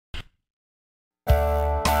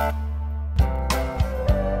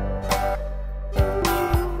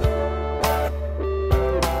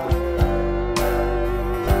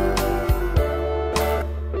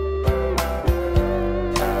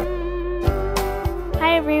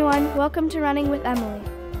Hi everyone, welcome to Running with Emily.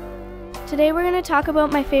 Today we're going to talk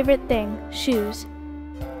about my favorite thing, shoes.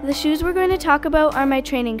 The shoes we're going to talk about are my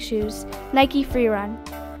training shoes, Nike Freerun.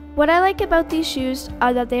 What I like about these shoes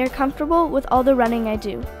are that they are comfortable with all the running I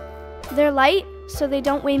do. They're light, so they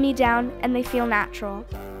don't weigh me down and they feel natural.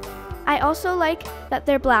 I also like that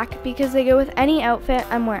they're black because they go with any outfit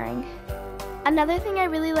I'm wearing. Another thing I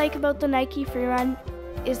really like about the Nike Freerun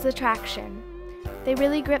is the traction. They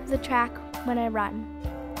really grip the track when I run.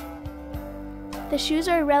 The shoes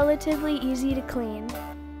are relatively easy to clean.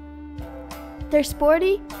 They're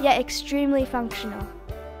sporty, yet extremely functional.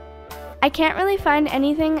 I can't really find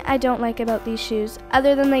anything I don't like about these shoes,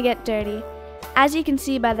 other than they get dirty, as you can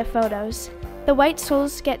see by the photos. The white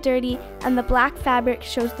soles get dirty, and the black fabric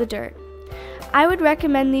shows the dirt. I would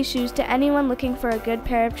recommend these shoes to anyone looking for a good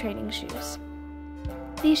pair of training shoes.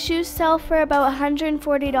 These shoes sell for about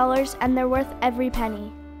 $140, and they're worth every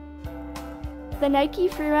penny. The Nike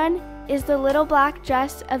Freerun is the little black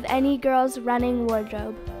dress of any girl's running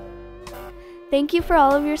wardrobe. Thank you for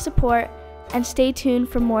all of your support, and stay tuned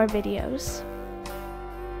for more videos.